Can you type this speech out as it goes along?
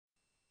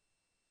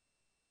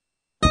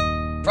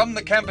From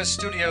the campus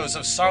studios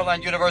of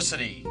Saarland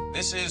University,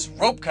 this is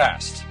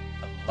RoPeCast,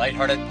 a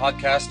lighthearted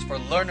podcast for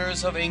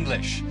learners of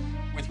English,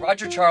 with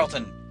Roger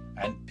Charlton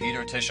and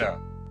Peter Tisha.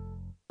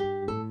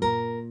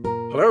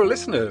 Hello,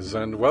 listeners,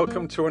 and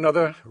welcome to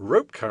another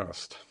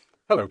RoPeCast.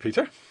 Hello,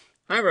 Peter.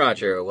 Hi,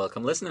 Roger.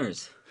 Welcome,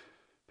 listeners.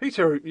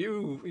 Peter,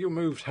 you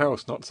moved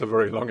house not so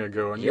very long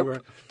ago, and you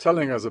were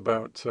telling us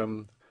about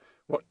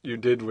what you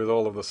did with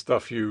all of the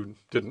stuff you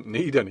didn't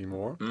need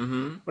anymore.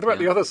 Mm-hmm. What about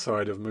the other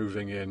side of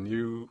moving in?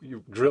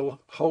 You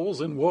drill holes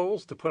in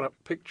walls to put up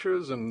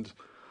pictures and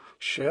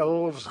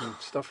shelves and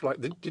stuff like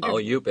that.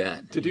 You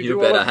bet. Did you You do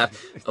bet. all I have.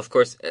 Of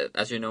course,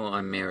 as you know,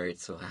 I'm married,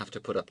 so I have to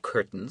put up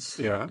curtains.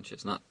 Yeah. Which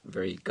is not a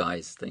very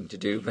guy's thing to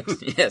do,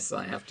 but yes,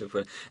 I have to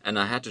put. And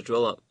I had to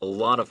drill a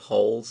lot of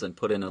holes and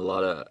put in a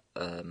lot of.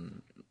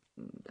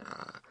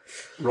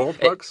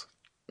 rawlplugs?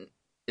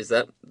 Is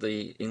that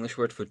the English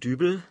word for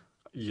dübel?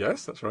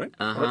 Yes, that's right.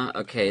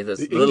 Okay. The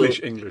little,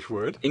 English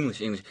word. English.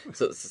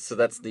 So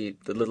that's the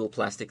little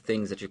plastic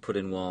things that you put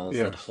in walls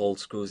that hold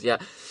screws. Yeah.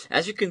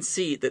 As you can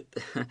see, that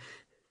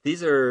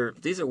these are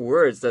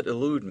words that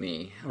elude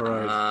me.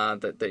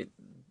 Right.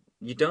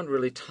 You don't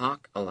really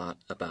talk a lot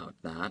about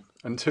that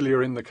Until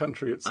you're in the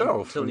country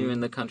itself. Until you're in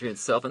the country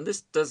itself, and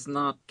this does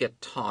not get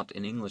taught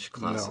in English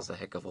classes a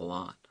heck of a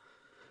lot.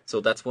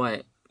 So that's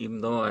why, even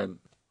though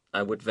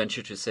I would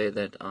venture to say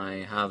that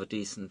I have a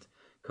decent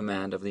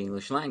command of the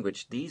English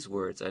language, these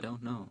words I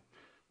don't know.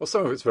 Well,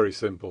 some of it's very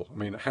simple. I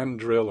mean, hand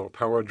drill or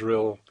power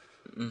drill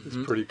is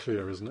pretty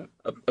clear, isn't it?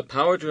 A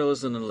power drill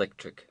is an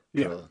electric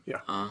drill.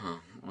 Yeah.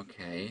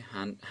 Okay.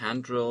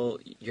 Hand drill,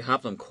 you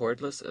have them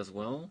cordless as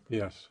well?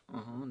 Yes.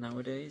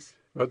 Nowadays?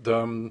 But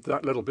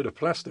that little bit of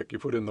plastic you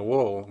put in the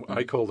wall,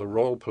 I call the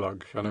roll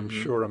plug, and I'm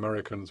sure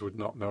Americans would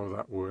not know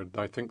that word.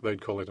 I think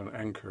they'd call it an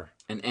anchor.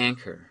 An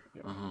anchor?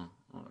 Yeah.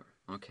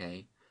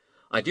 Okay.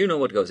 I do know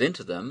what goes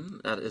into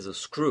them. That is a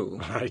screw.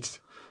 Right.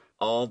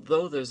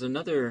 Although there's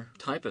another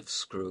type of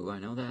screw, I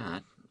know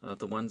that.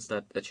 The ones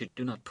that you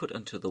do not put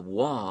onto the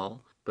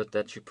wall, but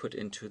that you put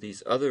into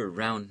these other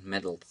round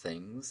metal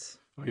things.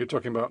 Are you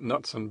talking about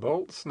nuts and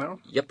bolts now?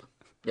 Yep,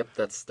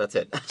 that's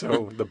it.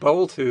 So the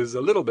bolt is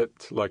a little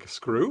bit like a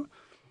screw,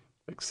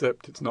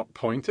 except it's not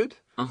pointed,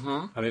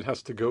 and it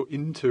has to go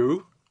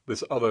into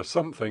this other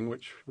something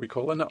which we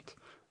call a nut.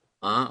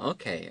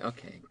 Okay.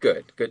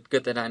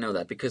 Good that I know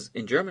that, because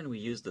in German we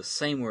use the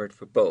same word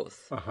for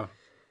both,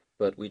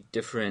 but we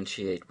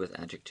differentiate with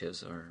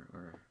adjectives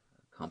or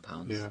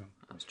compounds,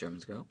 as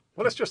Germans go.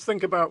 Well, let's just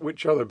think about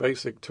which other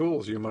basic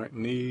tools you might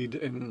need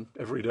in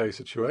everyday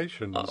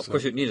situations. Of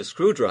course, you'd need a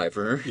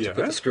screwdriver to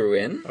put the screw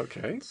in.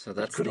 Okay. So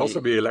that could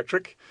also be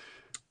electric.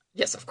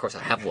 Yes, of course,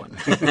 I have one.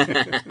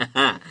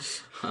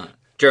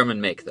 German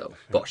make, though.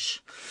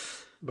 Bosch.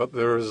 But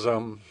there's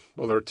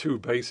there are two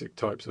basic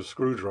types of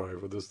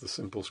screwdriver. There's the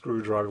simple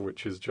screwdriver,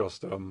 which is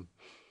just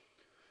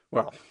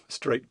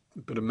straight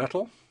bit of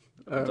metal.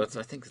 I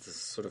think it's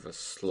sort of a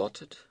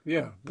slotted.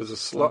 Yeah, there's a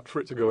slot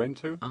for it to go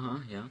into.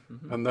 Yeah.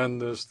 And then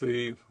there's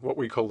what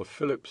we call the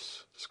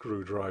Phillips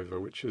screwdriver,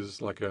 which is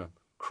like a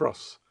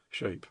cross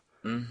shape.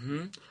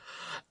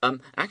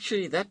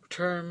 Actually, that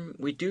term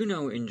we do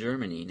know in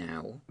Germany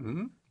now.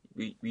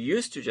 We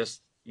used to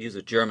just use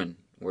a German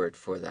word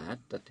for that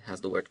has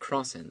the word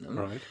cross in them.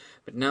 Right.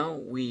 But now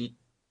we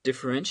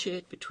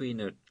differentiate between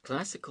a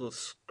classical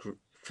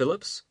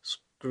Phillips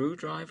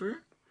screwdriver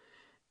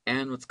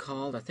and what's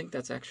called, I think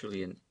that's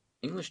actually an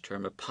English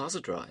term, a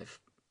POZIdrive.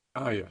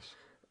 Yes.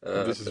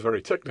 This is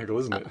very technical,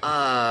 isn't it?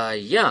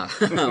 Yeah.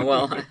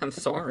 Well, I'm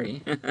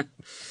sorry.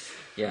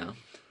 Yeah.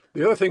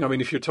 The other thing, I mean,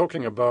 if you're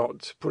talking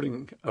about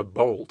putting a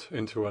bolt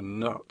into a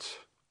nut,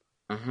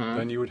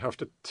 then you would have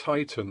to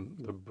tighten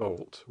the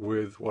bolt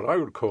with what I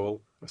would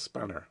call a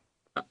spanner.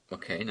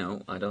 Okay,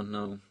 no, I don't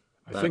know.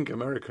 I think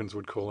Americans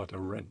would call it a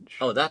wrench.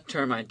 Oh, that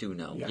term I do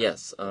know. Yeah.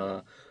 Yes,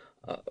 a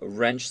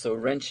wrench. So a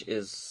wrench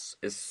is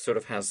sort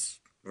of has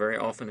very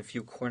often a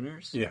few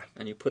corners. Yeah.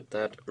 And you put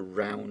that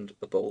around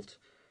a bolt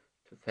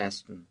to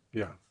fasten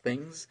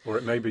things.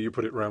 Or maybe you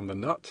put it around the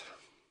nut.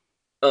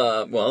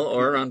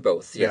 Or around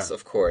both. Yes,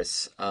 of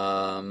course.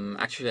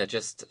 Actually, I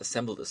just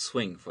assembled a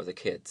swing for the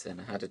kids,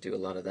 and I had to do a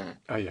lot of that.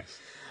 Yes.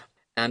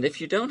 And if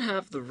you don't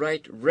have the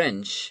right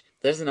wrench,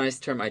 there's a nice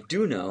term I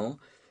do know.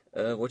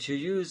 What you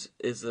use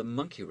is a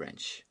monkey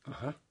wrench.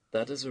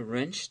 That is a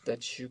wrench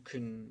that you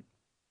can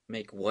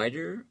make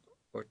wider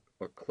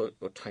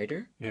or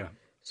tighter. Yeah.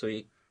 So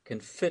you can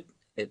fit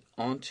it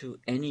onto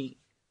any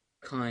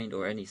kind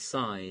or any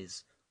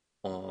size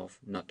of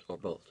nut or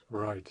bolt.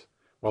 Right.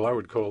 Well, I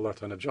would call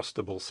that an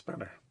adjustable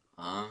spanner.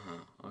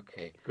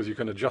 Okay. Because you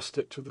can adjust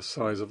it to the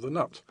size of the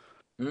nut.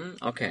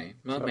 Okay,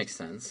 well, that makes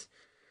sense.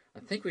 I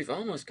think we've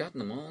almost gotten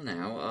them all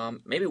now.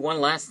 Maybe one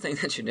last thing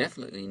that you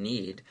definitely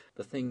need,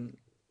 the thing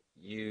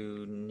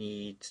you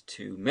need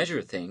to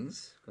measure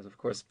things, because of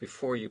course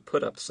before you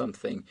put up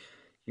something,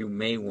 you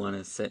may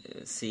want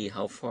to see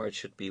how far it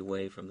should be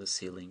away from the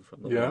ceiling,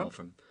 from the wall.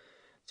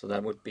 So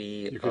that would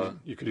be...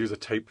 You could use a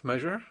tape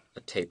measure.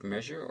 A tape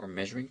measure or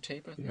measuring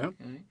tape, I think. Yeah.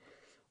 Okay.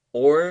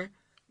 Or,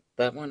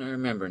 that one I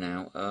remember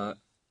now,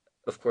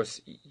 of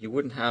course, you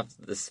wouldn't have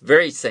this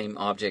very same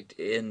object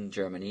in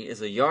Germany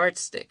is a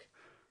yardstick.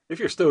 If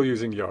you're still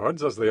using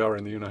yards, as they are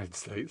in the United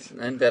States.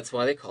 And that's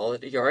why they call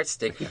it a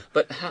yardstick.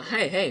 But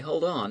hey,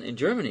 hold on. In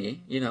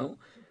Germany,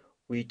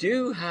 we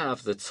do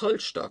have the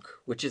Zollstock,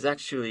 which is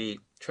actually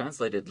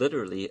translated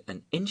literally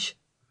an inch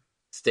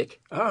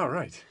stick. Ah,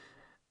 right.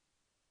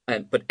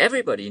 But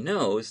everybody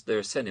knows there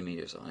are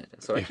centimeters on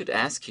it. So I could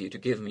ask you to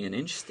give me an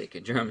inch stick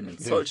in German and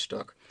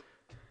Zollstock,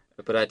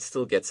 but I'd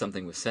still get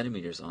something with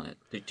centimeters on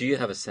it. Do you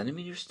have a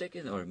centimeter stick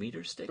or a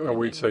meter stick? Well,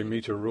 we'd say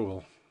meter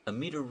rule. A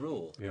meter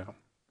rule? Yeah.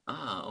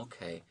 Ah,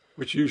 okay.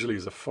 Which usually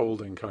is a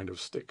folding kind of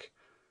stick.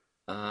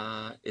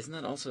 Isn't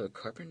that also a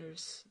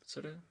carpenter's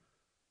sort of?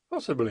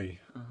 Possibly.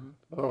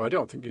 Oh, I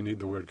don't think you need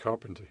the word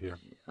carpenter here.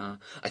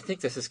 I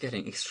think this is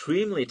getting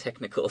extremely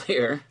technical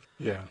here.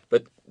 Yeah.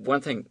 But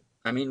one thing,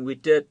 we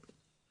did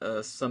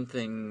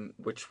something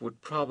which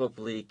would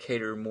probably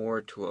cater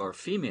more to our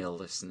female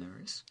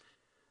listeners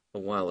a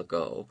while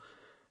ago.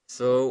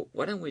 So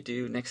why don't we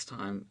do next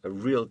time a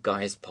real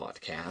guys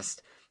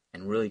podcast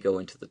and really go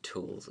into the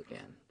tools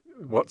again?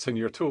 What's in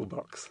your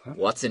toolbox? Huh?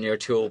 What's in your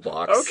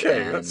toolbox?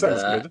 Okay, that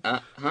sounds good.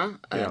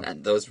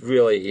 And those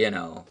really,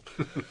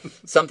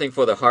 something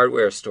for the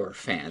hardware store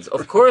fans.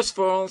 Of course,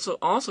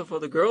 also for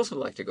the girls who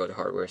like to go to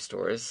hardware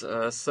stores.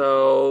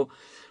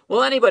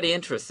 Anybody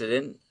interested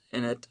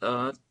in it,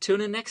 tune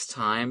in next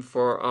time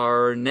for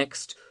our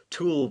next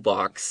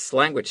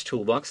language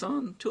toolbox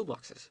on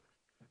toolboxes.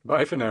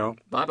 Bye for now.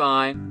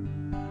 Bye-bye.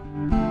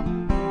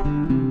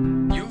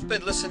 You've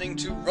been listening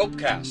to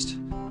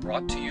RoPeCast,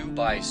 brought to you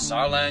by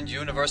Saarland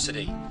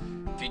University,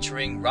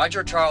 featuring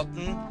Roger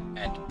Charlton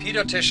and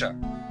Peter Tischer.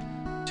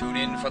 Tune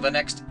in for the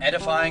next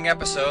edifying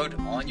episode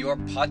on your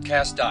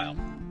podcast dial.